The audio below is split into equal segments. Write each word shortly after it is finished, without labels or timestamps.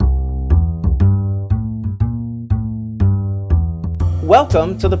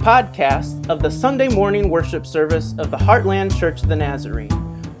Welcome to the podcast of the Sunday morning worship service of the Heartland Church of the Nazarene.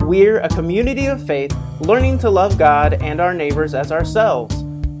 We're a community of faith learning to love God and our neighbors as ourselves.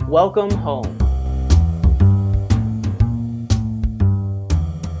 Welcome home.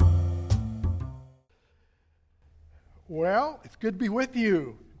 Well, it's good to be with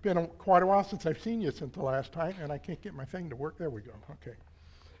you. It's been quite a while since I've seen you since the last time, and I can't get my thing to work. There we go.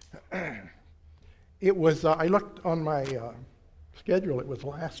 Okay. It was, I looked on my schedule, it was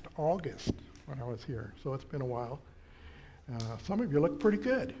last August when I was here, so it's been a while. Some of you look pretty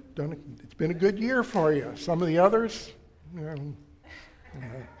good. It's been a good year for you. Some of the others, you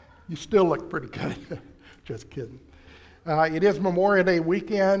still look pretty good. Just kidding. It is Memorial Day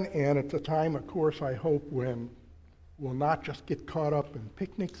weekend, and it's a time, of course, I hope when we'll not just get caught up in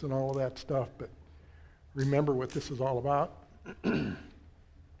picnics and all of that stuff, but remember what this is all about.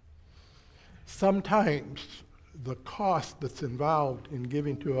 Sometimes the cost that's involved in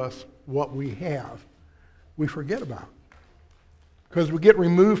giving to us what we have, we forget about. Because we get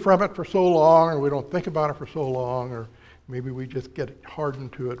removed from it for so long, or we don't think about it for so long, or maybe we just get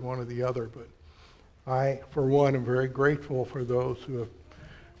hardened to it, one or the other. But I, for one, am very grateful for those who have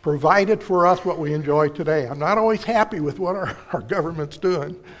provided for us what we enjoy today. I'm not always happy with what our government's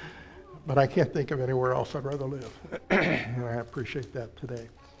doing, but I can't think of anywhere else I'd rather live. And I appreciate that today.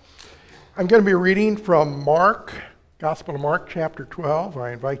 I'm going to be reading from Mark, Gospel of Mark, chapter 12.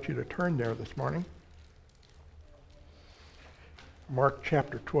 I invite you to turn there this morning. Mark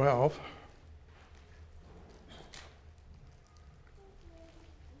chapter 12.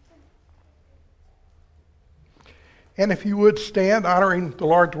 And if you would stand honoring the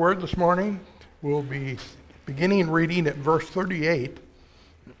Lord's word this morning, we'll be beginning reading at verse 38.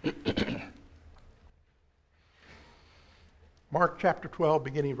 Mark chapter 12,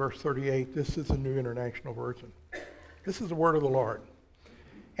 beginning verse 38. This is the New International Version. This is the word of the Lord.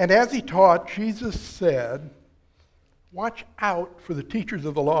 And as he taught, Jesus said, "Watch out for the teachers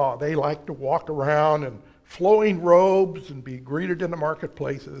of the law. They like to walk around in flowing robes and be greeted in the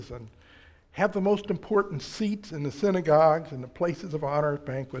marketplaces and have the most important seats in the synagogues and the places of honor at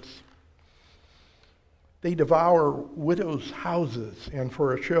banquets. They devour widows' houses and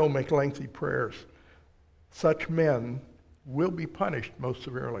for a show make lengthy prayers. Such men will be punished most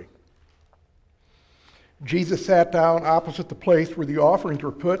severely." Jesus sat down opposite the place where the offerings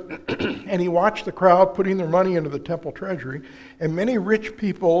were put, and he watched the crowd putting their money into the temple treasury, and many rich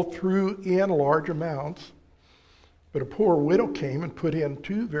people threw in large amounts. But a poor widow came and put in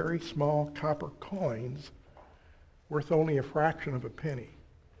 2 very small copper coins worth only a fraction of a penny.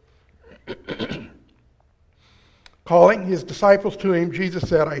 Calling his disciples to him, Jesus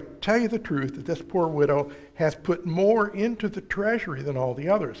said, "I tell you the truth that this poor widow has put more into the treasury than all the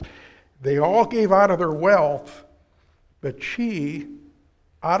others. They all gave out of their wealth, but she,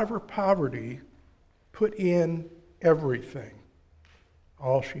 out of her poverty, put in everything,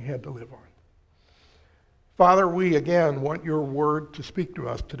 all she had to live on." Father, we again want your word to speak to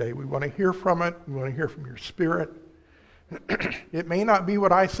us today. We want to hear from it. We want to hear from your Spirit. It may not be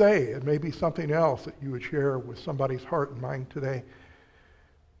what I say. It may be something else that you would share with somebody's heart and mind today.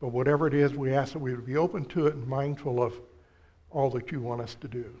 But whatever it is, we ask that we would be open to it and mindful of all that you want us to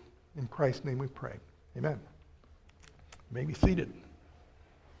do. In Christ's name we pray. Amen. You may be seated.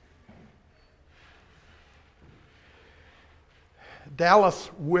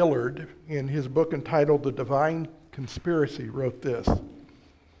 Dallas Willard, in his book entitled The Divine Conspiracy, wrote this.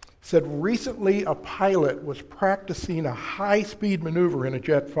 Said, "Recently a pilot was practicing a high-speed maneuver in a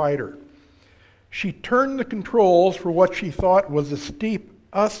jet fighter. She turned the controls for what she thought was a steep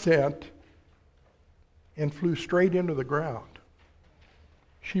ascent and flew straight into the ground.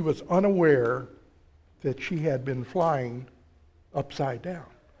 She was unaware that she had been flying upside down."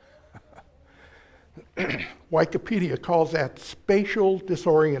 Wikipedia calls that spatial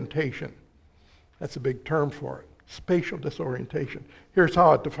disorientation. That's a big term for it. Spatial disorientation. Here's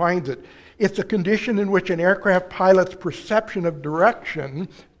how it defines it. It's a condition in which an aircraft pilot's perception of direction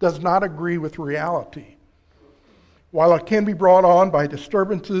does not agree with reality. While it can be brought on by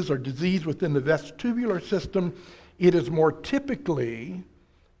disturbances or disease within the vestibular system, it is more typically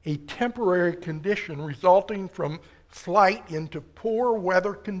a temporary condition resulting from flight into poor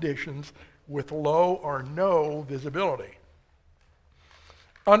weather conditions with low or no visibility.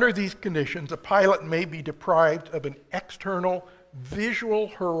 Under these conditions, a pilot may be deprived of an external visual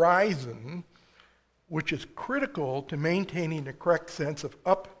horizon, which is critical to maintaining the correct sense of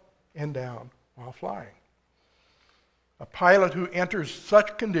up and down while flying. A pilot who enters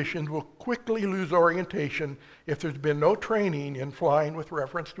such conditions will quickly lose orientation if there's been no training in flying with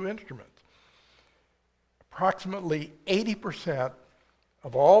reference to instruments. Approximately 80%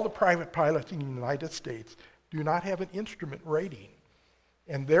 of all the private pilots in the United States do not have an instrument rating,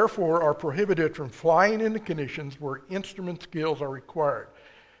 and therefore are prohibited from flying into conditions where instrument skills are required.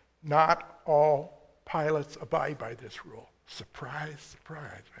 Not all pilots abide by this rule. Surprise,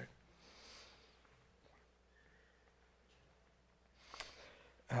 surprise, right?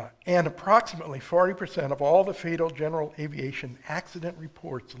 And approximately 40% of all the fatal general aviation accident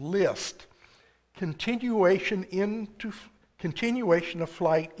reports list continuation of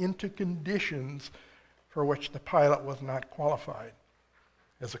flight into conditions for which the pilot was not qualified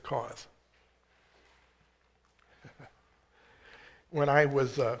as a cause. When I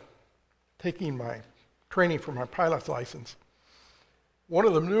was taking my training for my pilot's license, one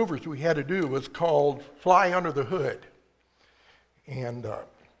of the maneuvers we had to do was called fly under the hood. And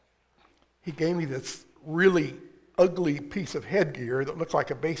he gave me this really ugly piece of headgear that looked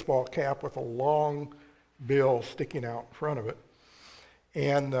like a baseball cap with a long bill sticking out in front of it.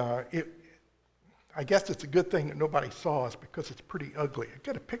 And I guess it's a good thing that nobody saw us because it's pretty ugly. I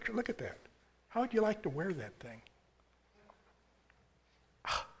got a picture, look at that. How would you like to wear that thing?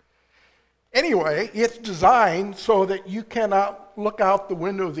 Anyway, it's designed so that you cannot look out the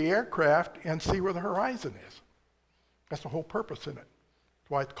window of the aircraft and see where the horizon is. That's the whole purpose in it. That's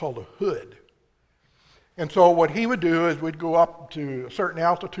why it's called a hood. And so what he would do is we'd go up to a certain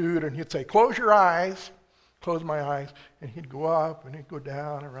altitude and he'd say, close your eyes, close my eyes, and he'd go up and he'd go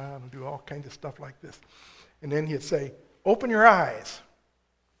down, around, and do all kinds of stuff like this. And then he'd say, open your eyes.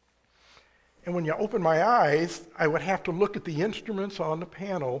 And when you open my eyes, I would have to look at the instruments on the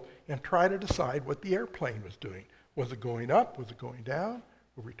panel and try to decide what the airplane was doing. Was it going up? Was it going down?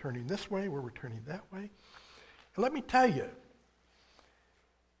 Were we turning this way? Were we turning that way? And let me tell you,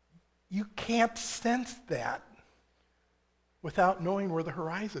 you can't sense that without knowing where the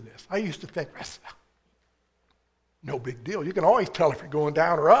horizon is. I used to think, no big deal. You can always tell if you're going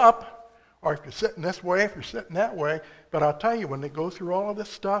down or up, or if you're sitting this way, if you're sitting that way. But I'll tell you, when they go through all of this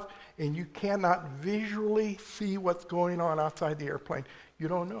stuff and you cannot visually see what's going on outside the airplane, you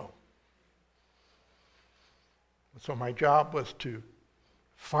don't know. So my job was to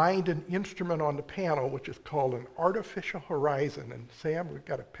find an instrument on the panel, which is called an artificial horizon. And Sam, we've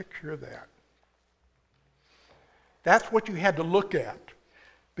got a picture of that. That's what you had to look at,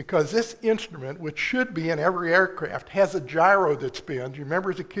 because this instrument, which should be in every aircraft, has a gyro that spins. You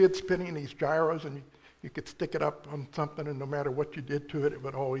remember as a kid spinning these gyros, and you could stick it up on something, and no matter what you did to it, it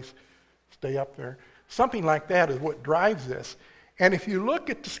would always stay up there. Something like that is what drives this. And if you look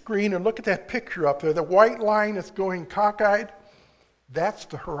at the screen and look at that picture up there, the white line that's going cockeyed, that's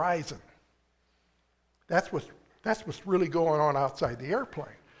the horizon. That's what's really going on outside the airplane.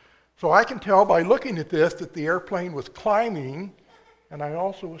 So I can tell by looking at this that the airplane was climbing, and I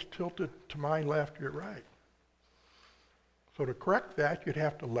also was tilted to my left, your right. So to correct that, you'd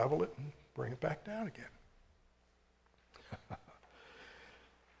have to level it and bring it back down again.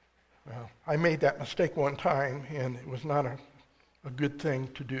 Well, I made that mistake one time, and it was not a good thing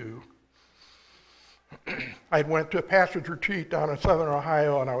to do. I went to a pastor's retreat down in southern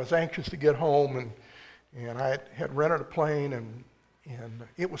Ohio, and I was anxious to get home, and I had rented a plane, and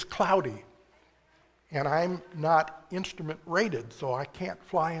it was cloudy. And I'm not instrument rated, so I can't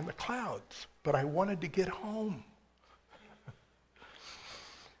fly in the clouds, but I wanted to get home.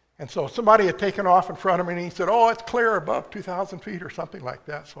 And so somebody had taken off in front of me, and he said, oh, it's clear above 2,000 feet or something like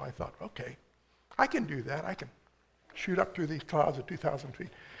that. So I thought, okay, I can do that. I can shoot up through these clouds at 2,000 feet.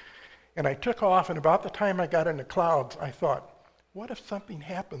 And I took off, and about the time I got in the clouds, I thought, what if something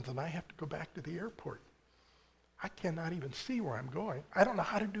happens and I have to go back to the airport? I cannot even see where I'm going. I don't know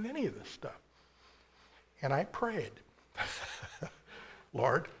how to do any of this stuff. And I prayed,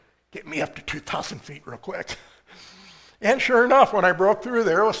 Lord, get me up to 2,000 feet real quick. And sure enough, when I broke through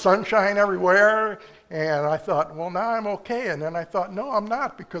there was sunshine everywhere, and I thought, well, now I'm okay. And then I thought, no, I'm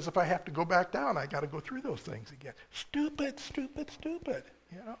not, because if I have to go back down, I got to go through those things again. Stupid, stupid, stupid,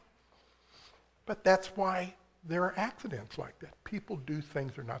 you know. But that's why there are accidents like that. People do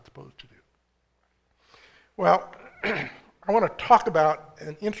things they're not supposed to do. Well, I want to talk about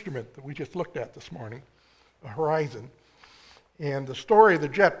an instrument that we just looked at this morning, a horizon. And the story of the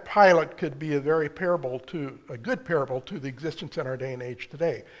jet pilot could be a good parable to the existence in our day and age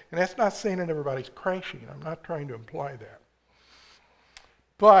today. And that's not saying that everybody's crashing. I'm not trying to imply that.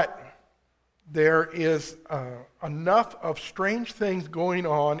 But there is enough of strange things going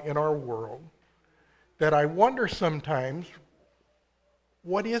on in our world that I wonder sometimes,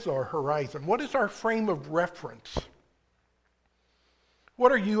 what is our horizon? What is our frame of reference?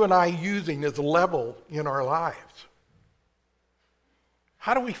 What are you and I using as a level in our lives?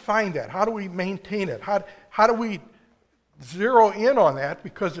 How do we find that? How do we maintain it? How do we zero in on that,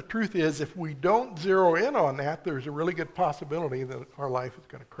 because the truth is, if we don't zero in on that, there's a really good possibility that our life is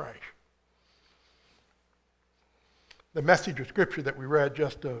going to crash. The message of Scripture that we read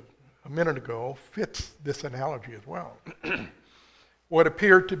just a minute ago fits this analogy as well. What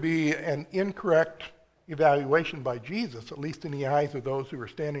appeared to be an incorrect evaluation by Jesus, at least in the eyes of those who were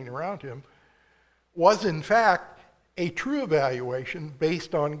standing around him, was in fact a true evaluation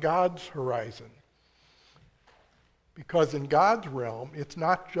based on God's horizon. Because in God's realm, it's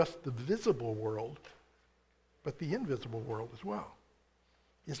not just the visible world, but the invisible world as well.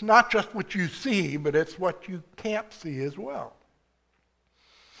 It's not just what you see, but it's what you can't see as well.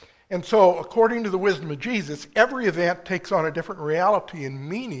 And so, according to the wisdom of Jesus, every event takes on a different reality and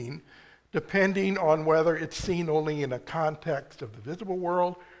meaning depending on whether it's seen only in a context of the visible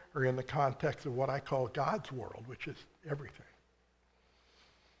world or in the context of what I call God's world, which is everything.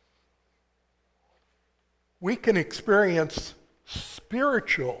 We can experience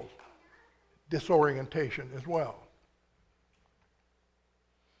spiritual disorientation as well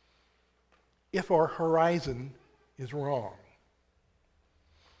if our horizon is wrong.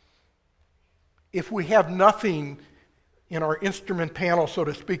 If we have nothing in our instrument panel, so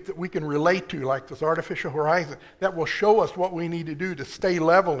to speak, that we can relate to, like this artificial horizon, that will show us what we need to do to stay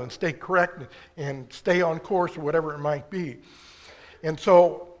level and stay correct and stay on course or whatever it might be. And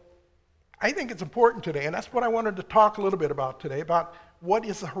so I think it's important today, and that's what I wanted to talk a little bit about today, about what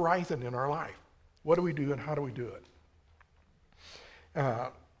is the horizon in our life? What do we do and how do we do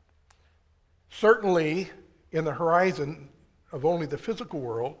it? Certainly, in the horizon of only the physical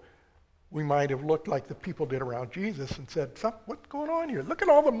world, we might have looked like the people did around Jesus and said, what's going on here? Look at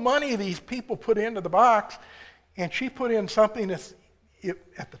all the money these people put into the box. And she put in something that's,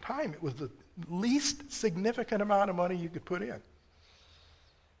 at the time, it was the least significant amount of money you could put in.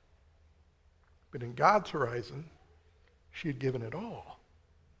 But in God's horizon, she had given it all.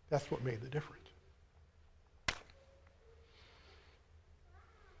 That's what made the difference.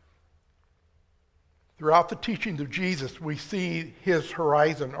 Throughout the teachings of Jesus, we see his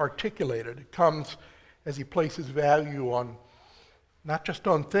horizon articulated. It comes as he places value on, not just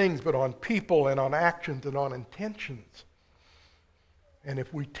on things, but on people and on actions and on intentions. And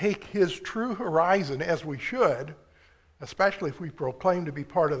if we take his true horizon, as we should, especially if we proclaim to be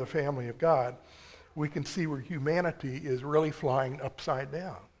part of the family of God, we can see where humanity is really flying upside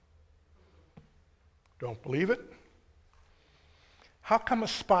down. Don't believe it? How come a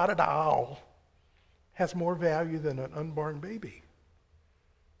spotted owl has more value than an unborn baby?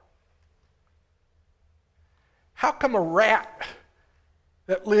 How come a rat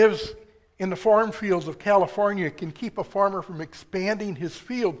that lives in the farm fields of California can keep a farmer from expanding his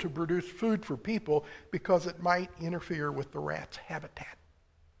field to produce food for people because it might interfere with the rat's habitat?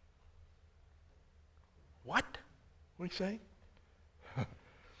 What? What do you say?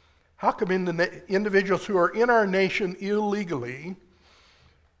 How come individuals who are in our nation illegally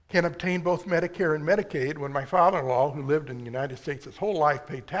can obtain both Medicare and Medicaid when my father-in-law, who lived in the United States his whole life,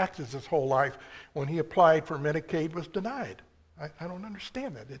 paid taxes his whole life, when he applied for Medicaid was denied? I don't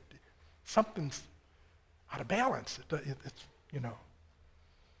understand that. Something's out of balance. It's,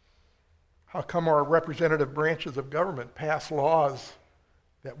 How come our representative branches of government pass laws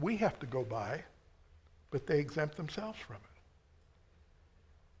that we have to go by, but they exempt themselves from it?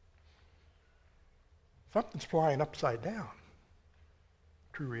 Something's flying upside down.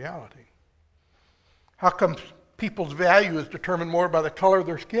 True reality. How come people's value is determined more by the color of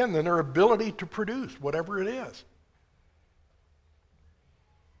their skin than their ability to produce whatever it is?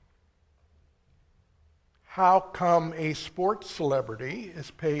 How come a sports celebrity is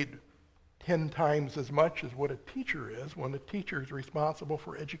paid 10 times as much as what a teacher is when the teacher is responsible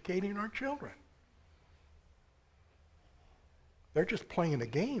for educating our children? They're just playing a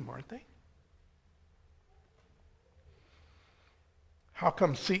game, aren't they? How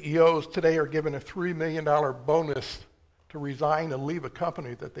come CEOs today are given a $3 million bonus to resign and leave a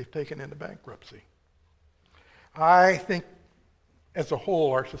company that they've taken into bankruptcy? I think as a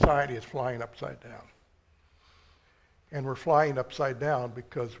whole our society is flying upside down. And we're flying upside down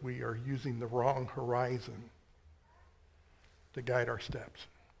because we are using the wrong horizon to guide our steps.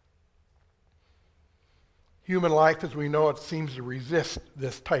 Human life as we know it seems to resist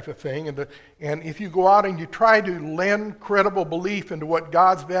this type of thing. And if you go out and you try to lend credible belief into what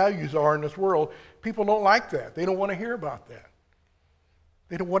God's values are in this world, people don't like that. They don't want to hear about that.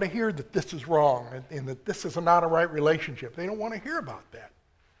 They don't want to hear that this is wrong and that this is not a right relationship. They don't want to hear about that.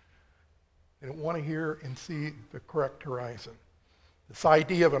 They don't want to hear and see the correct horizon. This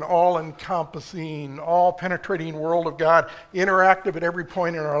idea of an all-encompassing, all-penetrating world of God, interactive at every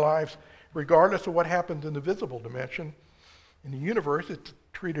point in our lives, regardless of what happens in the visible dimension, In the universe, it's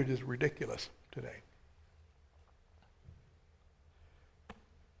treated as ridiculous today.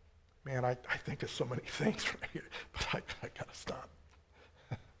 Man, I think of so many things right here, but I got to stop.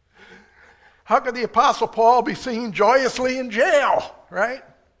 How could the Apostle Paul be seen joyously in jail, right?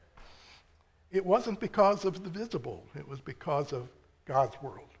 It wasn't because of the visible. It was because of God's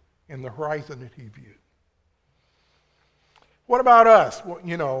world and the horizon that he viewed. What about us? Well,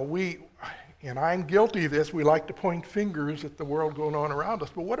 and I'm guilty of this, we like to point fingers at the world going on around us,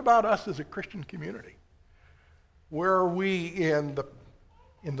 but what about us as a Christian community? Where are we in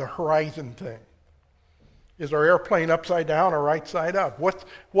the horizon thing? Is our airplane upside down or right side up?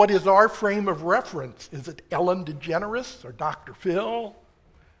 What is our frame of reference? Is it Ellen DeGeneres or Dr. Phil?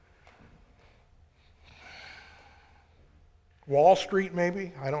 Wall Street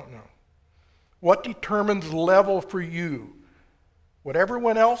maybe? I don't know. What determines level for you? What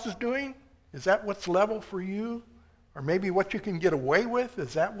everyone else is doing? Is that what's level for you? Or maybe what you can get away with?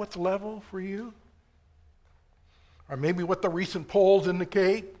 Is that what's level for you? Or maybe what the recent polls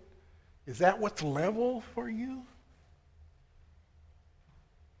indicate? Is that what's level for you?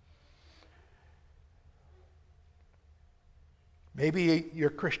 Maybe your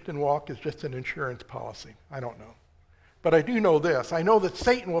Christian walk is just an insurance policy. I don't know. But I do know this. I know that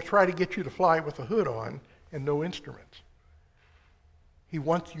Satan will try to get you to fly with a hood on and no instruments. He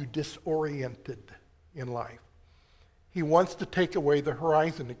wants you disoriented in life. He wants to take away the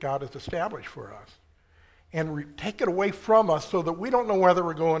horizon that God has established for us and take it away from us so that we don't know whether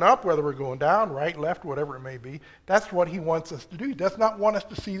we're going up, whether we're going down, right, left, whatever it may be. That's what he wants us to do. He does not want us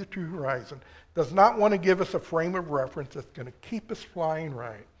to see the true horizon. Does not want to give us a frame of reference that's going to keep us flying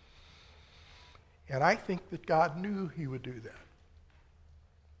right. And I think that God knew he would do that.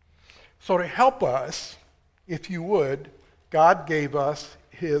 So to help us, if you would, God gave us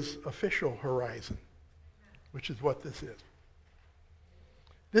his official horizon, which is what this is.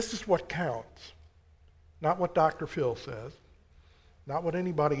 This is what counts. Not what Dr. Phil says, not what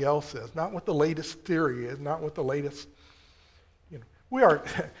anybody else says, not what the latest theory is, not what the latest, we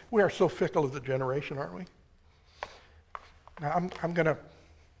are so fickle as a generation, aren't we? Now I'm going to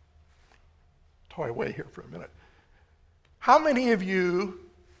toy away here for a minute. How many of you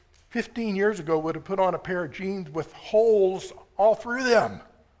 15 years ago would have put on a pair of jeans with holes all through them?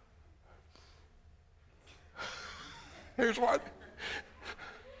 Here's one.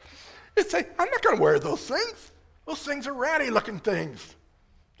 It's I'm not going to wear those things. Those things are ratty looking things.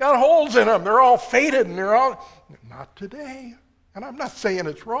 Got holes in them. They're all faded and they're all, not today. And I'm not saying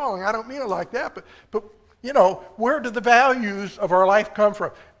it's wrong. I don't mean it like that. But where do the values of our life come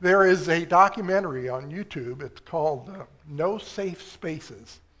from? There is a documentary on YouTube. It's called No Safe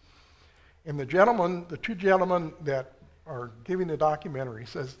Spaces. And the two gentlemen that are giving the documentary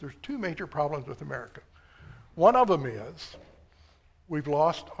says there's two major problems with America. One of them is we've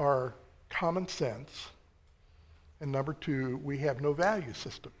lost our common sense, and number two, we have no value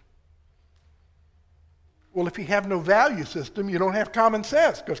system. Well, if you have no value system, you don't have common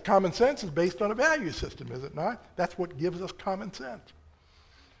sense, because common sense is based on a value system, is it not? That's what gives us common sense.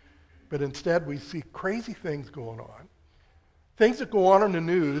 But instead, we see crazy things going on, things that go on in the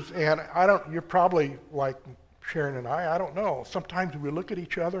news, and you're probably like Sharon and I don't know. Sometimes we look at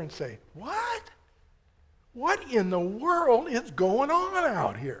each other and say, what? What in the world is going on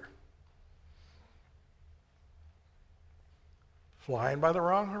out here? Flying by the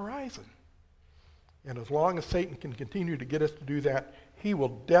wrong horizon. And as long as Satan can continue to get us to do that, he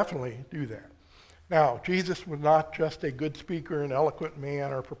will definitely do that. Now, Jesus was not just a good speaker, an eloquent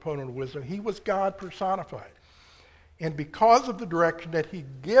man, or a proponent of wisdom. He was God personified. And because of the direction that he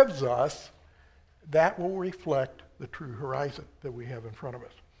gives us, that will reflect the true horizon that we have in front of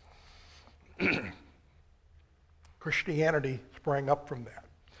us. Christianity sprang up from that.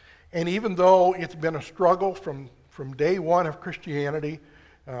 And even though it's been a struggle from day one of Christianity,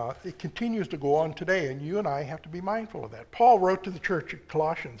 it continues to go on today, and you and I have to be mindful of that. Paul wrote to the church at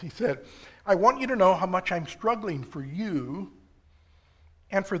Colossians. He said, I want you to know how much I'm struggling for you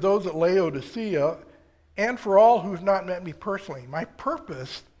and for those at Laodicea and for all who've not met me personally. My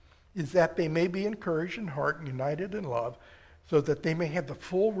purpose is that they may be encouraged in heart and united in love, so that they may have the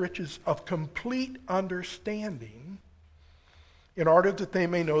full riches of complete understanding, in order that they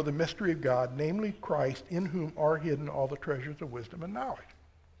may know the mystery of God, namely Christ, in whom are hidden all the treasures of wisdom and knowledge.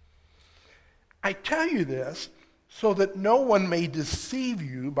 I tell you this so that no one may deceive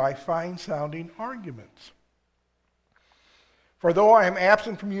you by fine-sounding arguments. For though I am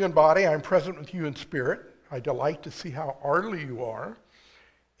absent from you in body, I am present with you in spirit. I delight to see how ardently you are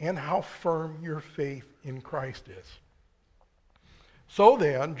and how firm your faith in Christ is. So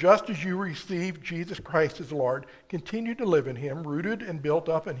then, just as you received Jesus Christ as Lord, continue to live in him, rooted and built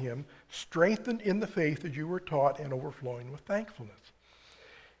up in him, strengthened in the faith as you were taught, and overflowing with thankfulness.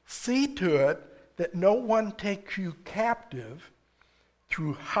 See to it that no one takes you captive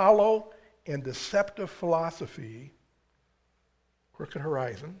through hollow and deceptive philosophy, Crooked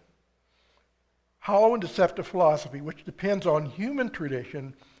Horizon, hollow and deceptive philosophy, which depends on human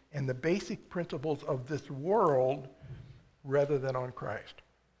tradition and the basic principles of this world rather than on Christ.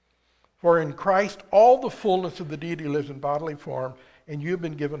 For in Christ all the fullness of the deity lives in bodily form, and you have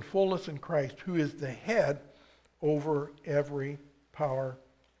been given fullness in Christ, who is the head over every power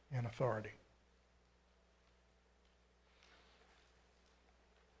and authority.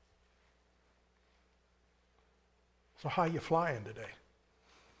 So how are you flying today?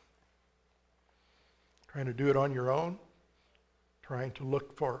 Trying to do it on your own? Trying to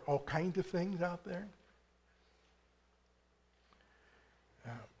look for all kinds of things out there?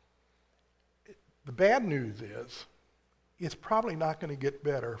 The bad news is, it's probably not going to get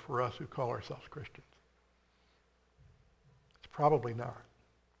better for us who call ourselves Christians. It's probably not.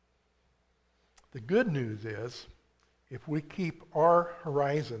 The good news is, if we keep our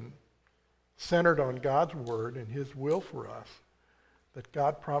horizon centered on God's word and his will for us, that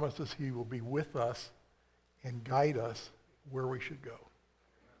God promises he will be with us and guide us where we should go.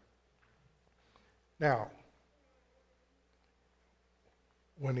 Now,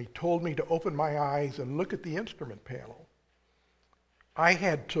 when he told me to open my eyes and look at the instrument panel, I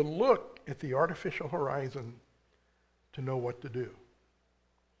had to look at the artificial horizon to know what to do.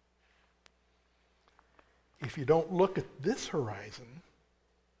 If you don't look at this horizon,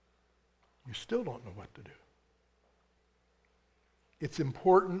 you still don't know what to do. It's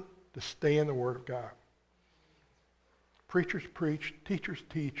important to stay in the Word of God. Preachers preach, teachers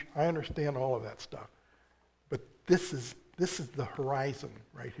teach. I understand all of that stuff. But this is the horizon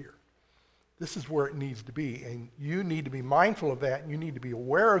right here. This is where it needs to be. And you need to be mindful of that. And you need to be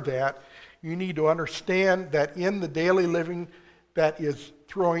aware of that. You need to understand that in the daily living that is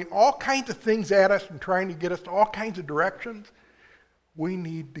throwing all kinds of things at us and trying to get us to all kinds of directions, we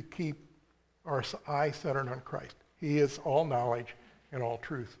need to keep our eyes centered on Christ. He is all knowledge and all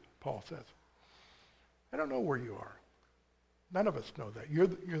truth, Paul says. I don't know where you are. None of us know that. You're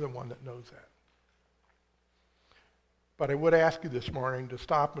the one that knows that. But I would ask you this morning to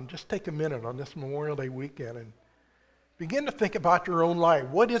stop and just take a minute on this Memorial Day weekend and begin to think about your own life.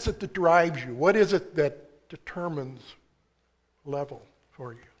 What is it that drives you? What is it that determines level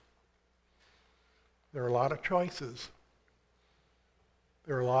for you? There are a lot of choices.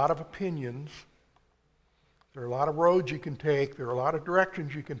 There are a lot of opinions. There are a lot of roads you can take. There are a lot of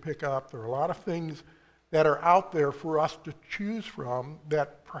directions you can pick up. There are a lot of things that are out there for us to choose from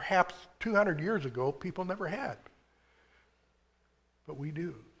that perhaps 200 years ago people never had. But we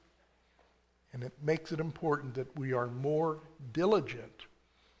do. And it makes it important that we are more diligent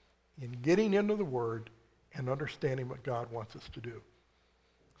in getting into the Word and understanding what God wants us to do.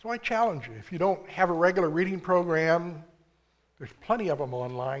 So I challenge you, if you don't have a regular reading program, there's plenty of them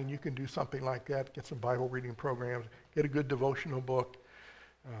online. You can do something like that, get some Bible reading programs, get a good devotional book.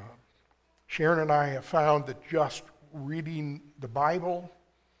 Sharon and I have found that just reading the Bible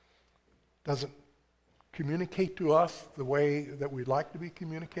doesn't communicate to us the way that we'd like to be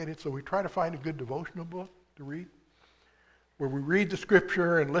communicated, so we try to find a good devotional book to read, where we read the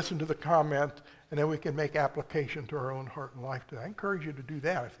Scripture and listen to the comment, and then we can make application to our own heart and life. I encourage you to do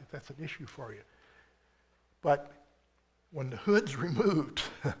that if that's an issue for you. But when the hood's removed,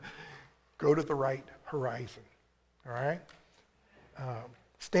 go to the right horizon, all right?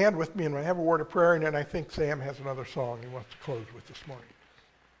 Stand with me, and I have a word of prayer, and then I think Sam has another song he wants to close with this morning.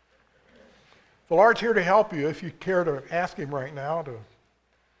 The Lord's here to help you if you care to ask him right now to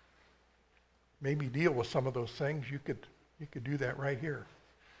maybe deal with some of those things. You could do that right here.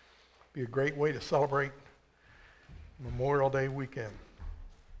 Be a great way to celebrate Memorial Day weekend.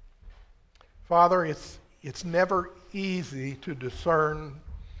 Father, it's never easy to discern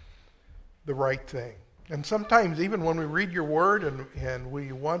the right thing. And sometimes even when we read your word and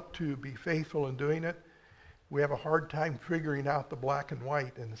we want to be faithful in doing it, we have a hard time figuring out the black and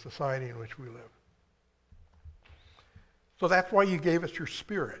white in the society in which we live. So that's why you gave us your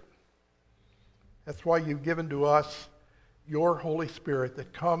Spirit. That's why you've given to us your Holy Spirit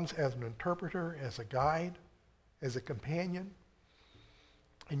that comes as an interpreter, as a guide, as a companion.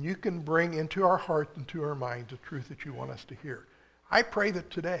 And you can bring into our hearts and to our minds the truth that you want us to hear. I pray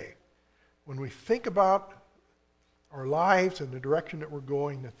that today, when we think about our lives and the direction that we're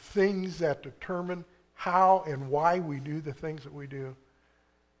going, the things that determine how and why we do the things that we do,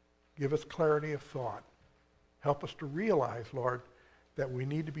 give us clarity of thought. Help us to realize, Lord, that we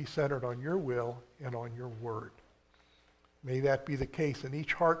need to be centered on your will and on your word. May that be the case in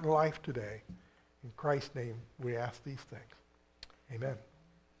each heart and life today. In Christ's name, we ask these things. Amen.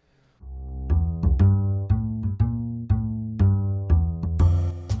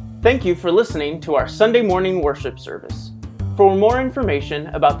 Thank you for listening to our Sunday morning worship service. For more information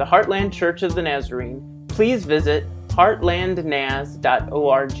about the Heartland Church of the Nazarene, please visit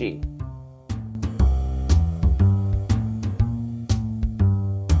heartlandnaz.org.